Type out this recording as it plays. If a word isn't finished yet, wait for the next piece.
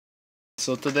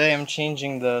So today I'm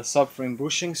changing the subframe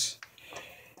bushings.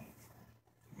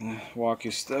 Walk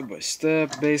you step by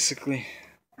step basically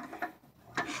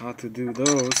how to do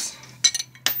those.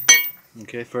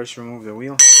 Okay, first remove the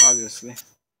wheel, obviously.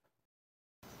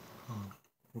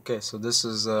 Okay, so this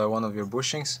is one of your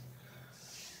bushings,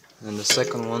 and the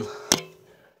second one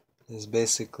is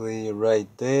basically right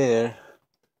there.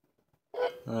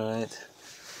 Alright,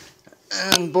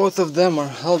 and both of them are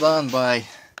held on by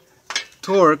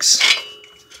Torx.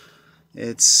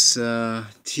 It's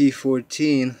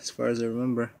T14 as far as I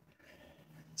remember.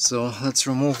 So let's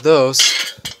remove those.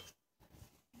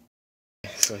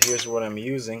 So here's what I'm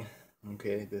using.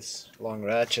 Okay, this long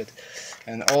ratchet,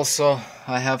 and also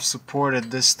I have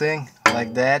supported this thing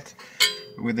like that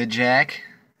with a jack.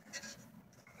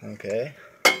 Okay,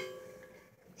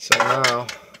 so now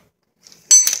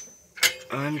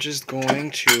I'm just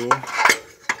going to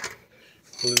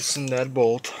loosen that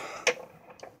bolt.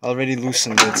 I already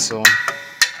loosened it, so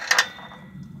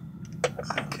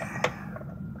okay.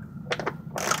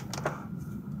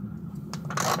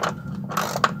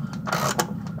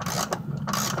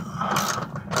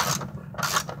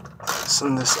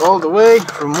 Loosen this all the way,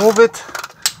 remove it.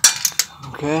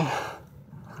 Okay.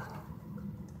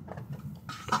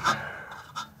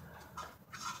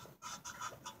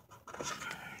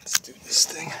 Let's do this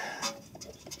thing.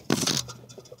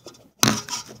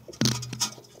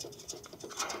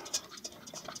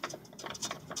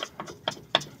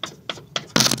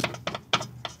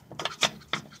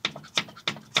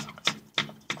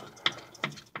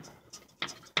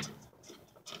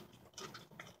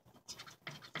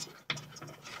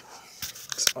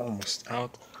 It's almost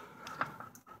out.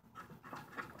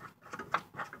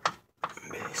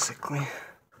 Basically.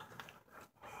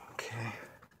 Okay.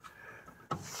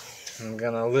 I'm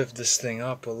gonna lift this thing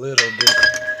up a little bit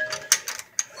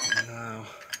now.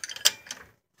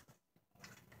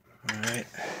 Alright.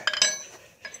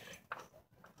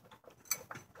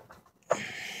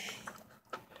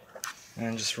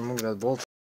 And just remove that bolt.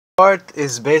 Part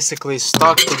is basically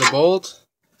stuck to the bolt,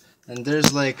 and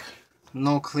there's like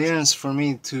no clearance for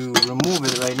me to remove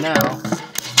it right now.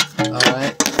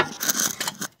 Alright.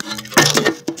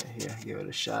 Here, give it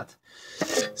a shot.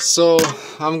 So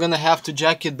I'm gonna have to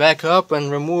jack it back up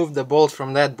and remove the bolt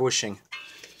from that bushing.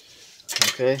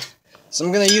 Okay, so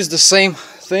I'm gonna use the same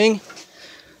thing,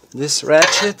 this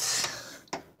ratchet.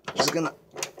 Just gonna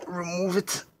remove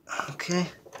it. Okay,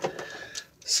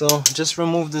 so just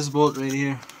remove this bolt right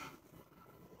here.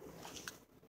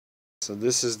 So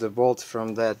this is the bolt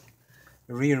from that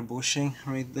rear bushing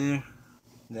right there.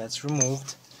 That's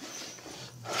removed.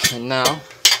 And now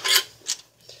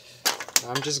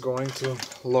I'm just going to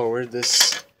lower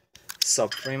this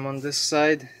subframe on this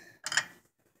side.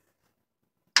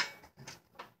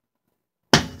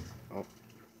 Oh,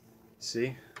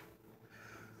 see?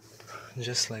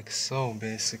 Just like so,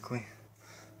 basically.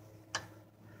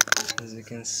 As you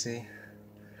can see,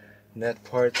 that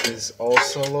part is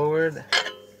also lowered.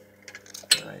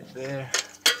 Right there.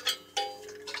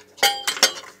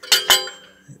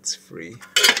 It's free.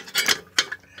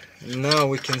 And now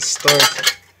we can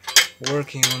start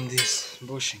working on these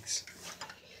bushings.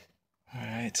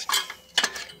 Alright,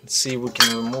 let's see if we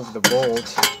can remove the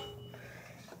bolt.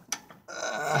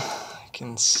 I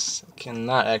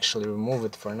cannot actually remove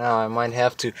it for now. I might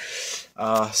have to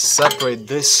separate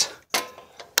this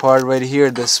part right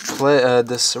here,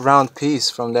 this round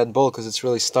piece from that bolt, because it's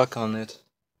really stuck on it.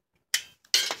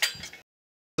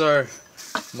 These are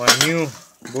my new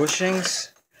bushings.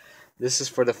 This is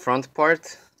for the front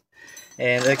part.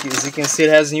 And as you can see, it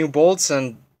has new bolts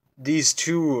and these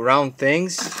two round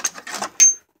things,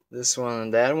 this one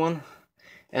and that one.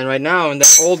 And right now in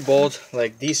the old bolt,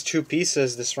 like these two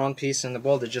pieces, this round piece and the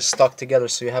bolt, are just stuck together,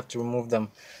 so you have to remove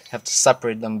them, you have to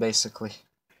separate them basically.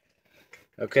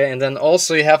 Okay, and then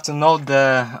also you have to note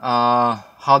the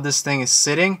how this thing is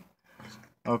sitting.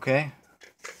 Okay,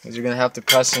 because you're gonna have to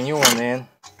press a new one in.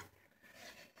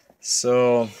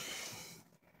 So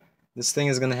this thing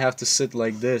is gonna have to sit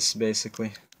like this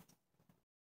basically.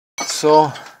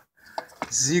 So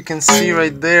as you can see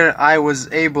right there, I was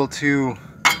able to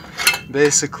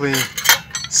basically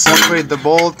separate the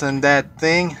bolt and that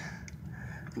thing,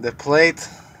 the plate.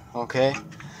 Okay,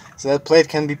 so that plate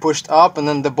can be pushed up and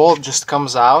then the bolt just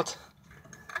comes out.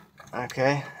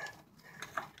 Okay,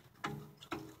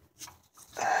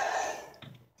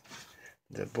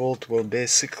 the bolt will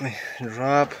basically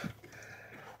drop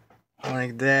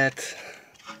like that.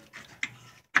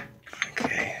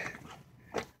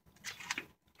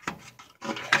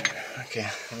 Okay,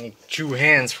 I need 2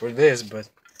 hands for this, but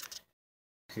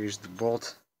here's the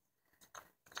bolt.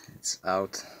 It's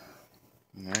out.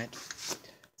 Alright.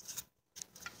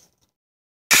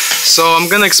 So I'm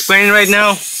gonna explain right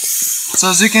now. So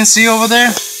as you can see over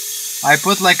there, I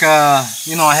put like a,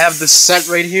 I have this set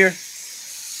right here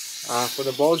for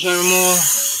the ball joint removal,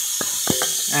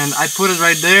 and I put it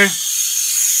right there.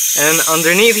 And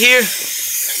underneath here,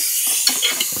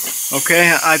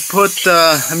 okay, I put,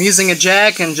 I'm using a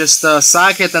jack and just a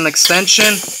socket and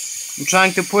extension. I'm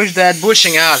trying to push that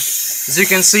bushing out. As you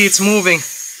can see, it's moving.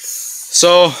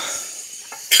 So,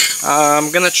 I'm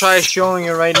gonna try showing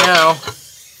you right now.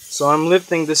 So I'm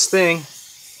lifting this thing.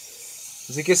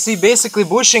 As you can see, basically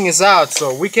bushing is out.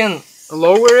 So we can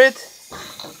lower it.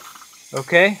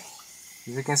 Okay.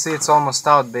 As you can see, it's almost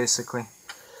out basically.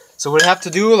 So what we have to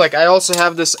do, like I also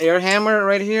have this air hammer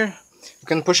right here. You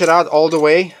can push it out all the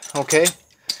way, okay?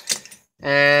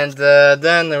 And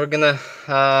then we're gonna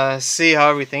see how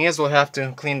everything is. We'll have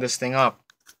to clean this thing up.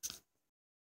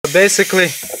 So basically,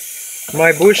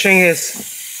 my bushing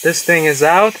is, this thing is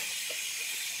out,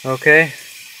 okay?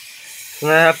 So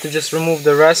now I have to just remove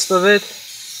the rest of it.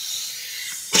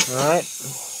 Alright.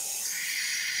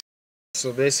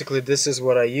 So basically this is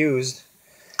what I used.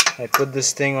 I put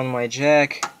this thing on my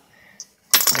jack.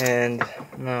 And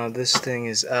now this thing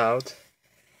is out.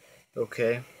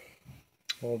 Okay,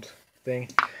 old thing.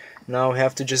 Now we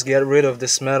have to just get rid of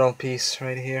this metal piece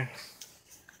right here.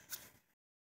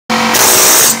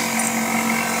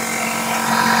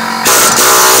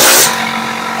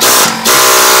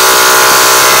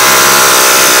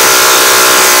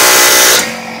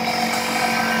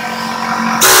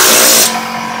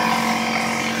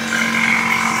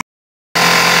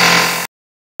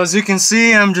 As you can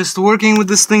see, I'm just working with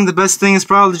this thing. The best thing is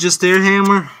probably just air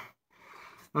hammer.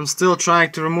 I'm still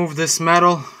trying to remove this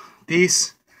metal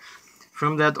piece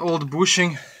from that old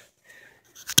bushing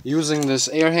using this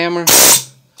air hammer.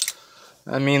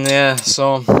 I mean, yeah,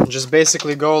 so just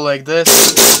basically go like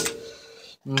this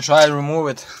and try to remove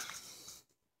it.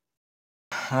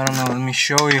 I don't know, let me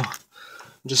show you.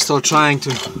 I'm just still trying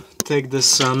to take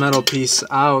this metal piece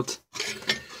out.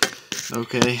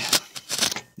 Okay.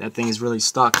 That thing is really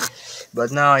stuck, but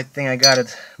now I think I got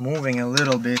it moving a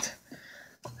little bit.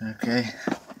 Okay,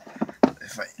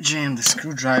 if I jam the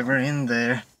screwdriver in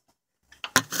there,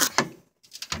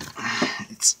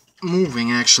 it's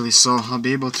moving actually, so I'll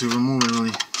be able to remove it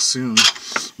really soon.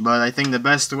 But I think the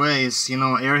best way is,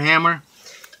 air hammer.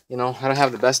 I don't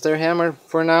have the best air hammer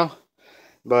for now,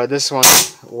 but this one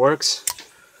works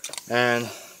and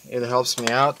it helps me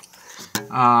out.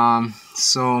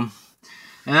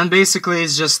 And then basically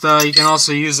it's just you can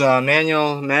also use a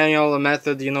manual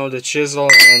method, the chisel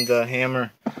and the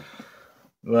hammer.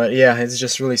 But yeah, it's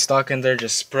just really stuck in there.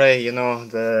 Just spray,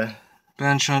 the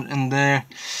bench in there,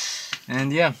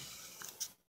 and yeah,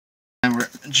 and we're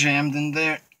jammed in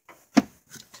there. I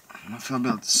don't know if you'll be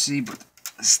able to see, but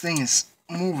this thing is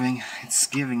moving. It's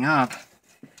giving up.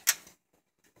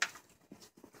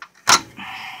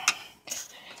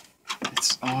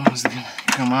 It's almost gonna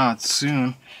come out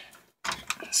soon.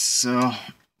 So,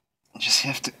 just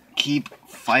have to keep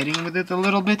fighting with it a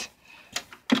little bit.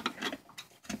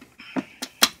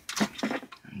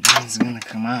 And then it's gonna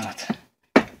come out.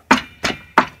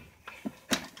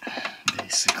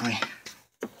 Basically.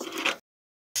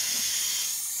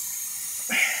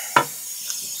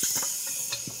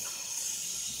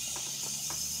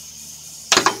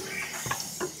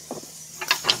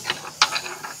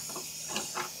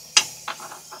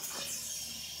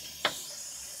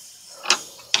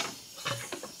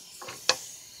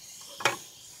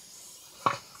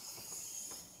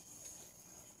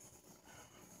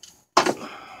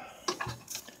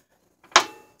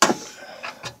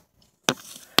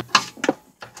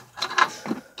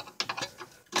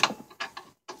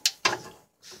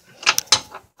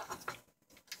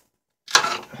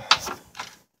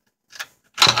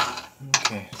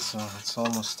 Okay, so it's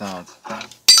almost out.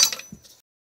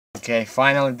 Okay,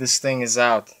 finally this thing is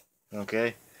out.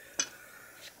 Okay.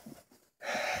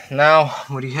 Now,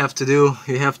 what you have to do,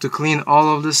 you have to clean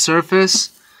all of the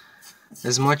surface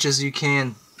as much as you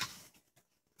can.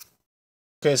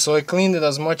 Okay, so I cleaned it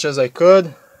as much as I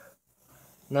could.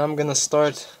 Now I'm gonna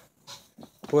start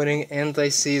putting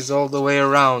anti-seize all the way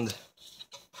around.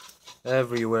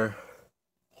 Everywhere.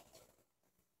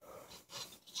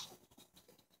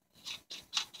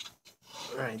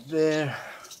 Right there.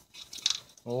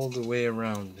 All the way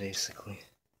around, basically.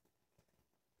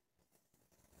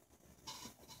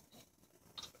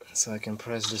 So I can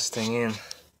press this thing in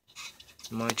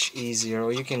much easier,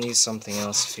 or you can use something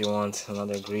else if you want,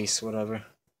 another grease, whatever.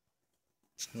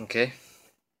 Okay.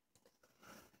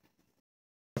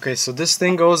 Okay, so this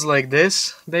thing goes like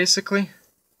this, basically.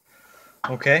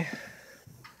 Okay.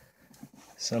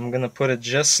 So I'm gonna put it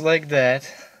just like that.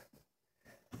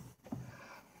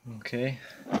 Okay.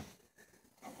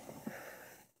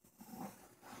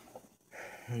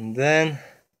 And then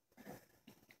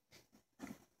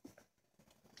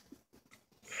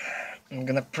I'm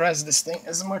gonna press this thing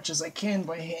as much as I can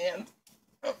by hand.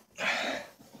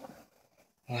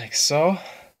 Like so.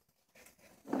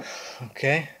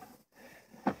 Okay.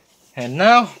 And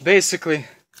now, basically,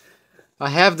 I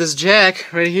have this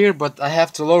jack right here, but I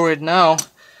have to lower it now.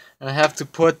 And I have to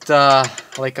put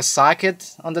like a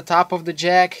socket on the top of the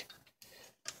jack.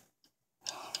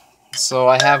 So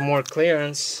I have more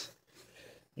clearance.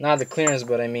 Not the clearance,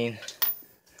 but I mean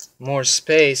more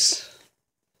space.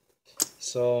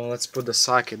 So let's put the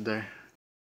socket there.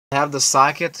 I have the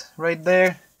socket right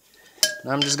there.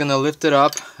 Now I'm just gonna lift it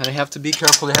up, and I have to be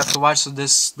careful. You have to watch so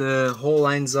the hole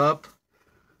lines up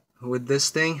with this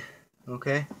thing.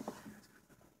 Okay.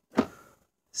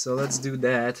 So let's do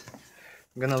that.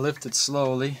 I'm gonna lift it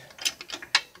slowly.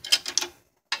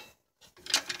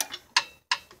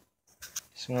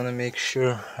 Just wanna make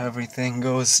sure everything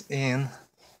goes in.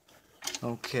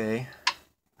 Okay.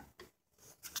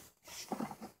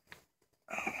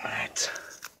 Alright.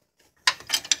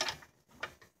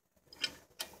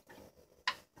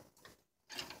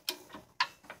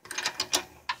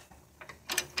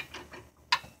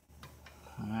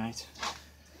 Alright.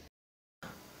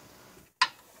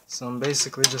 So I'm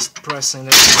basically just pressing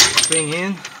the thing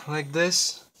in like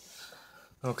this.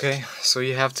 Okay, so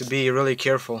you have to be really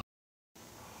careful.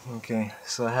 Okay,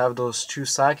 so I have those two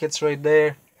sockets right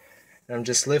there. I'm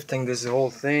just lifting this whole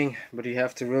thing, but you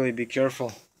have to really be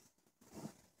careful.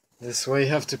 This way you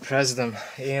have to press them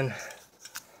in.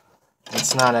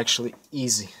 It's not actually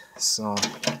easy, so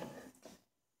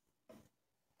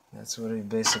that's what you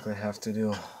basically have to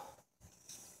do.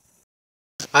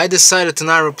 I decided to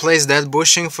not replace that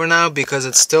bushing for now because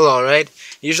it's still alright.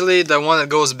 Usually the one that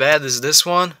goes bad is this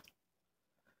one.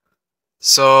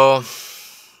 So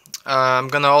I'm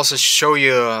gonna also show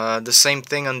you the same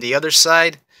thing on the other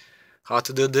side, how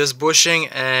to do this bushing,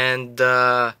 and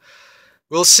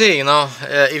we'll see, you know,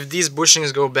 if these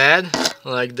bushings go bad,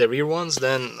 like the rear ones,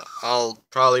 then I'll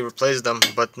probably replace them,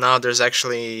 but now there's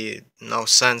actually no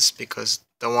sense because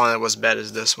the one that was bad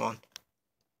is this one.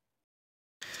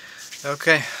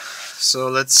 Okay, so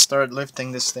let's start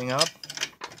lifting this thing up.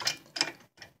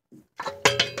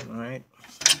 Alright.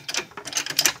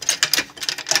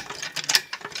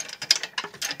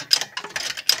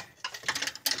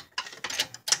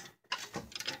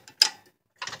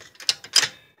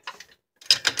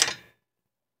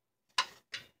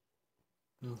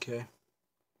 Okay.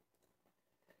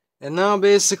 And now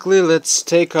basically let's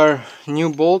take our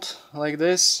new bolt like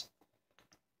this,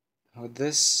 with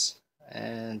this,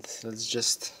 and let's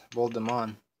just bolt them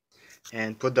on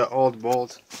and put the old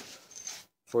bolt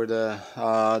for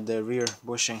the rear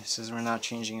bushing, since we're not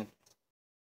changing it.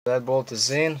 That bolt is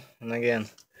in, and again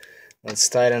let's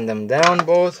tighten them down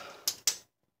both.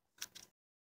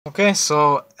 Okay,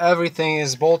 so everything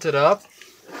is bolted up.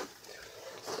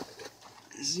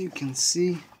 As you can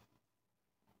see,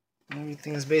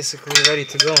 everything is basically ready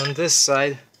to go on this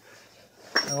side.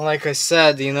 And like I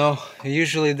said, you know,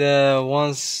 usually the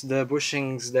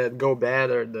bushings that go bad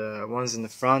are the ones in the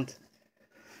front.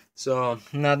 So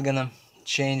I'm not gonna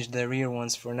change the rear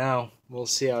ones for now. We'll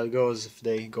see how it goes. If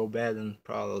they go bad, then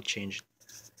probably I'll change it.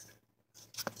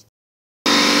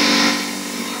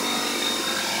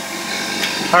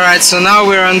 Alright, so now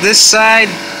we're on this side.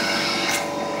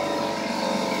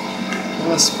 I'm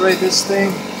gonna spray this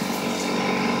thing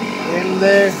in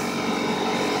there.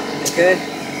 Okay.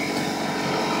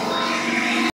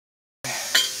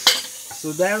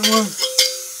 So that one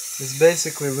is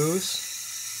basically loose.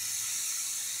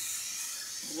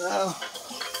 Now,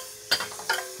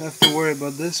 have to worry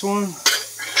about this one.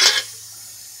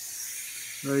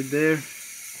 Right there.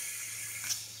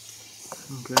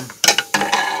 Okay.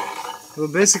 So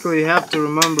basically you have to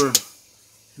remember,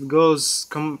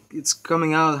 it's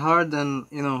coming out hard, then,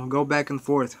 you know, go back and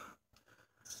forth.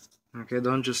 Okay,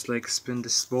 don't just like spin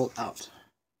this bolt out.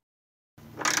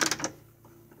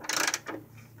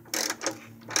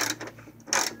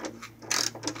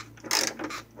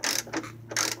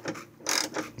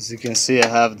 As you can see, I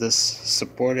have this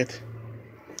supported.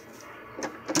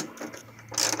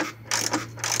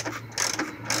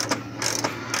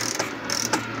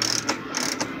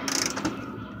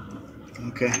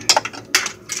 Okay,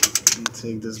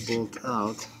 take this bolt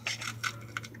out.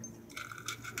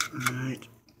 Alright,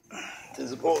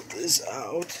 this bolt is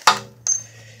out.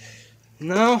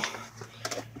 Now,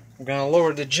 I'm gonna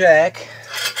lower the jack.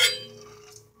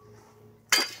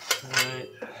 Alright,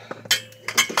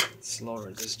 let's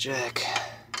lower this jack.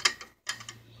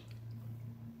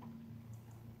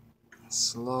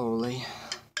 slowly.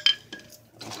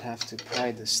 I have to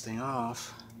pry this thing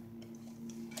off.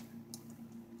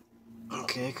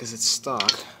 Okay, because it's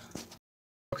stuck.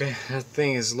 Okay, that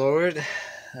thing is lowered.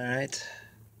 Alright.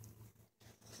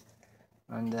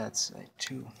 On that side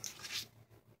too.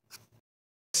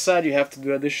 This side you have to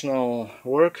do additional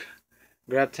work.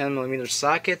 Grab 10mm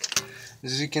socket.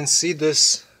 As you can see,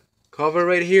 this cover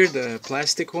right here, the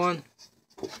plastic one,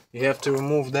 you have to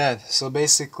remove that. So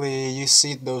basically you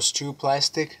see those two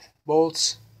plastic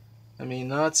bolts,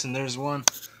 nuts, and there's one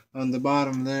on the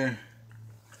bottom there.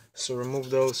 So remove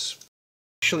those.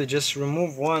 Actually just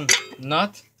remove one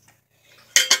nut.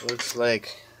 Looks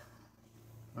like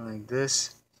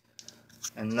this.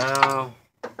 And now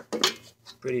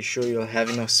pretty sure you'll have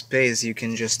enough space. You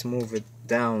can just move it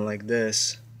down like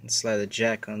this and slide a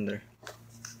jack under.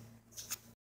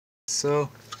 So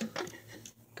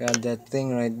got that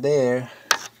thing right there,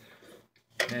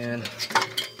 and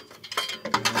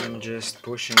I'm just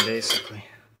pushing basically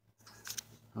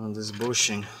on this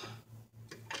bushing.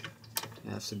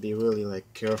 You have to be really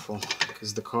careful,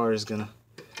 because the car is gonna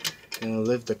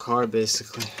lift the car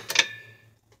basically.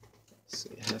 So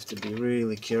you have to be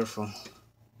really careful.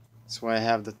 That's why I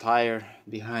have the tire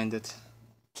behind it.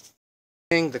 I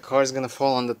think the car is gonna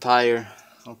fall on the tire.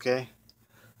 Okay.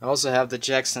 I also have the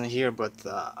jacks in here, but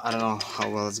I don't know how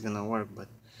well it's gonna work. But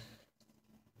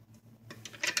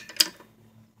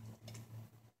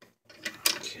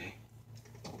okay.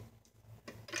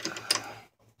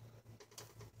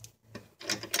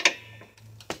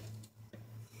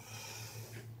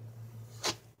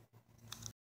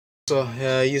 So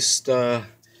I used air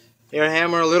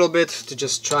hammer a little bit to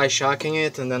just try shocking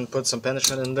it, and then put some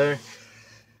penetrant in there.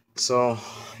 So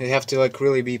you have to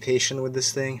really be patient with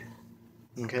this thing.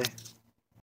 Okay.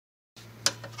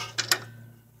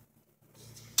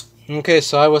 Okay,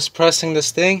 so I was pressing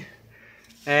this thing,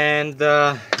 and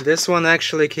this one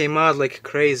actually came out like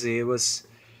crazy. It was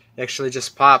actually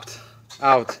just popped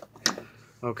out.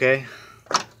 Okay.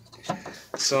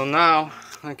 So now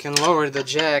I can lower the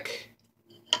jack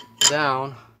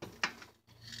down.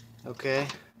 Okay.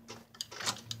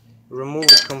 Remove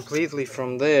it completely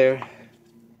from there.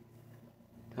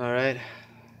 Alright.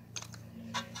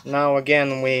 Now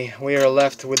again we are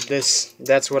left with this.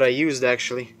 That's what I used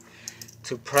actually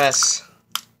to press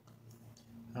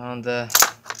on the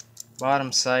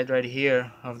bottom side right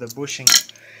here of the bushing.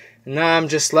 And now I'm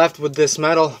just left with this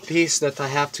metal piece that I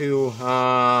have to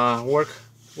work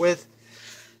with.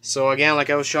 So again, like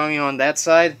I was showing you on that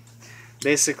side,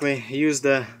 basically use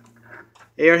the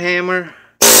air hammer,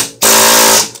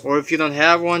 or if you don't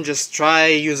have one, just try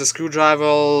use a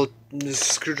screwdriver,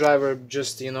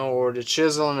 just or the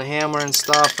chisel and the hammer and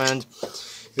stuff, and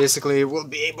basically we'll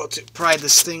be able to pry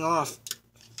this thing off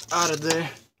out of there.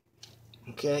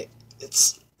 Okay,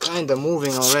 it's kind of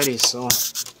moving already, so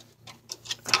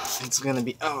it's gonna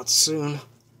be out soon.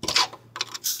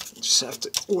 Just have to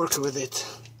work with it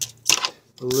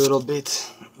a little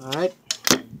bit. Alright.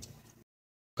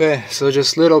 Okay, so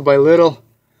just little by little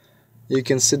you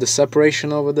can see the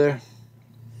separation over there,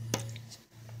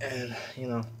 and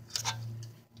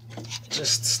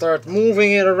just start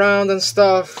moving it around and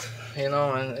stuff, and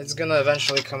it's gonna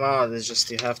eventually come out. It's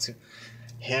just you have to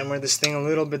hammer this thing a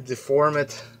little bit, deform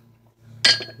it.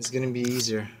 It's gonna be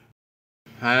easier.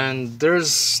 And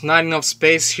there's not enough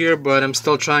space here, but I'm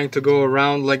still trying to go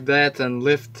around like that and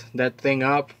lift that thing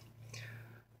up.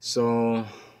 So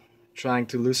trying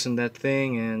to loosen that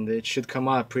thing, and it should come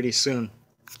out pretty soon.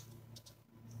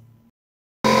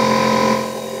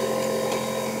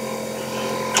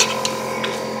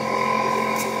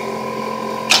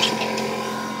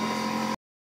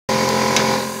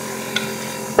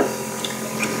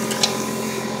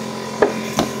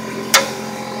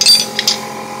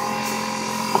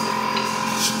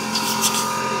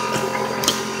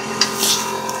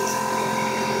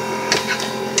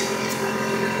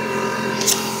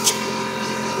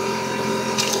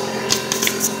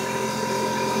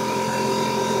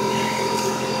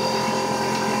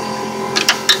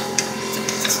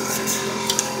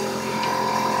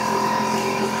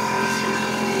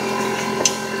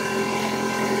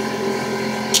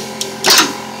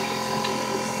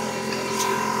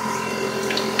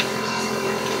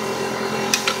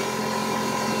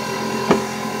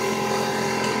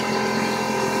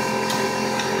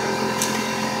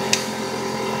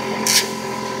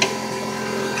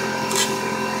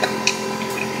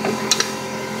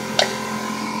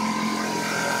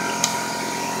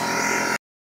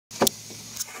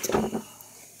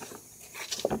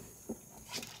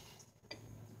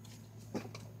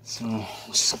 So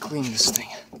just clean this thing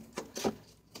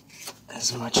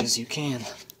as much as you can.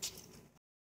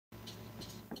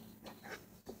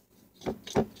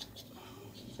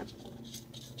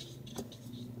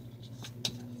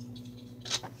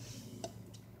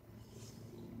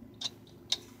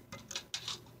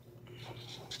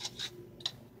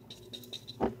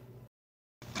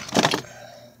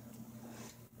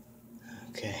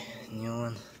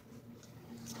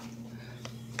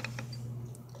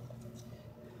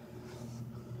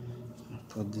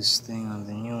 put this thing on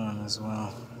the new one as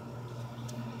well.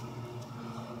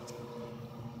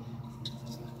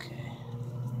 Okay.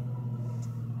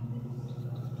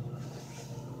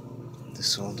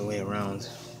 This all the way around.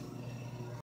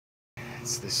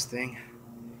 It's this thing.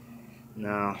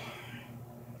 Now,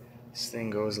 this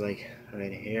thing goes like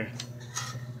right here,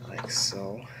 like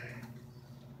so.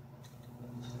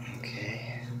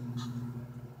 Okay.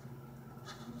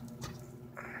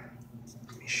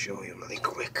 Let me show you really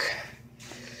quick.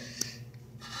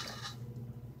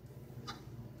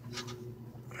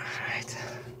 Alright.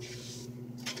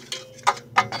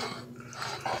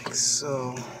 Like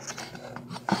so.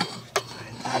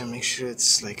 Right there, make sure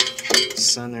it's like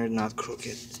centered, not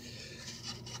crooked.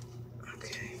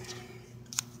 Okay.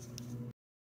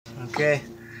 Okay.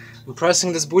 I'm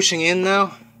pressing this bushing in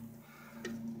now.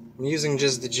 I'm using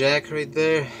just the jack right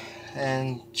there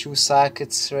and 2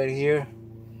 sockets right here.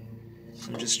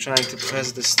 I'm just trying to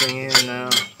press this thing in now.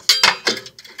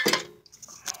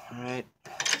 Alright.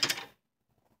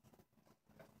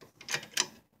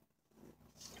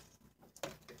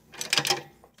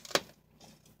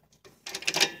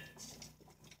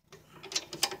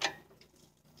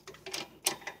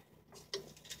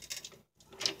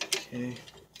 Okay.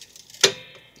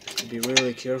 Be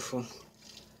really careful.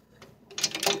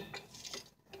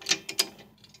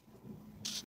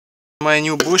 My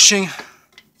new bushing.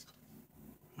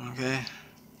 Okay.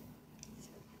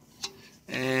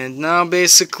 And now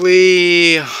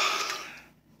basically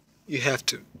you have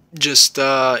to just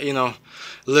you know,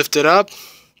 lift it up,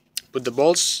 put the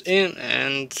bolts in,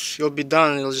 and you'll be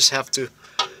done. You'll just have to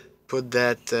put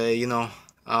that you know,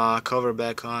 cover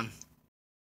back on.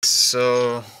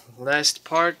 So last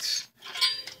part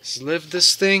is lift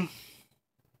this thing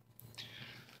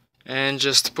and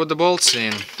just put the bolts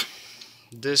in.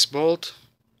 This bolt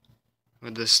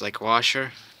with this like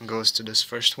washer goes to this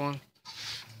first one.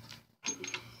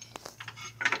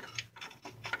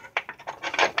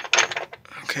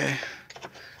 Okay.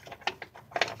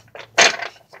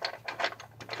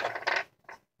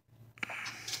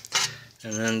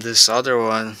 And then this other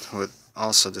one with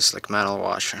also this like metal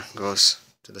washer goes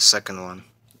to the second one,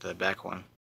 the back one.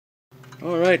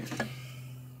 Alright,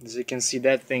 as you can see,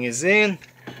 that thing is in,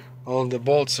 all the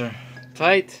bolts are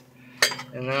tight,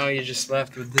 and now you're just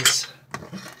left with this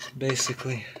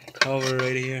basically cover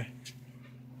right here.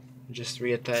 Just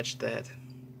reattach that.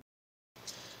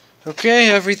 Okay,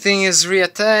 everything is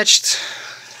reattached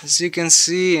as you can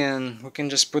see, and we can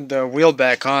just put the wheel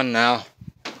back on now.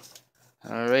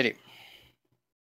 Alrighty.